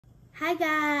Hi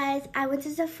guys, I went to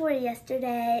Sephora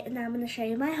yesterday and now I'm going to show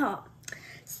you my haul.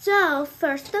 So,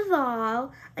 first of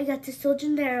all, I got the Sol de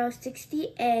Janeiro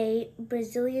 68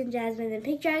 Brazilian Jasmine and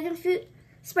Pink Dragon Fruit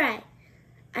Spray.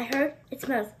 I heard it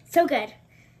smells so good.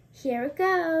 Here it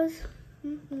goes.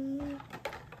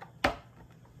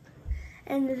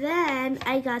 And then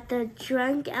I got the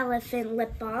Drunk Elephant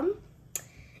Lip Balm.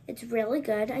 It's really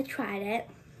good. I tried it.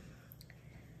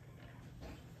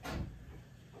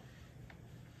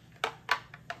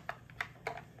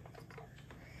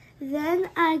 Then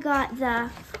I got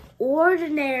the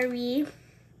Ordinary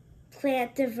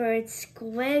Plantivered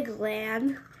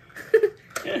Squigland.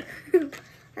 I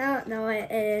don't know what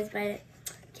it is, but I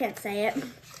can't say it.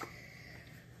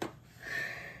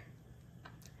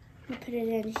 I'll put it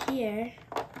in here.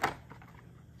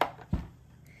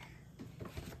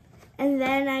 And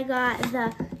then I got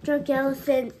the Drunk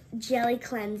Elephant Jelly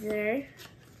Cleanser.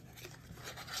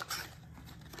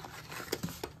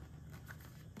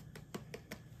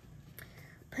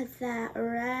 Put that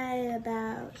right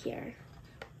about here,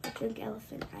 where Drunk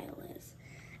Elephant aisle is.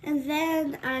 And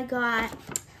then I got,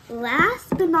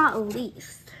 last but not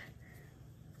least,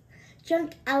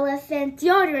 Drunk Elephant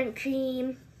Deodorant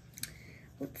Cream.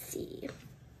 Let's see.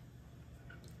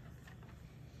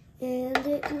 And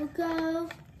it will go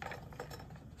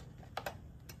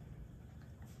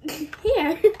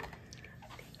here.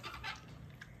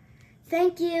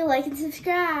 Thank you, like and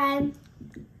subscribe.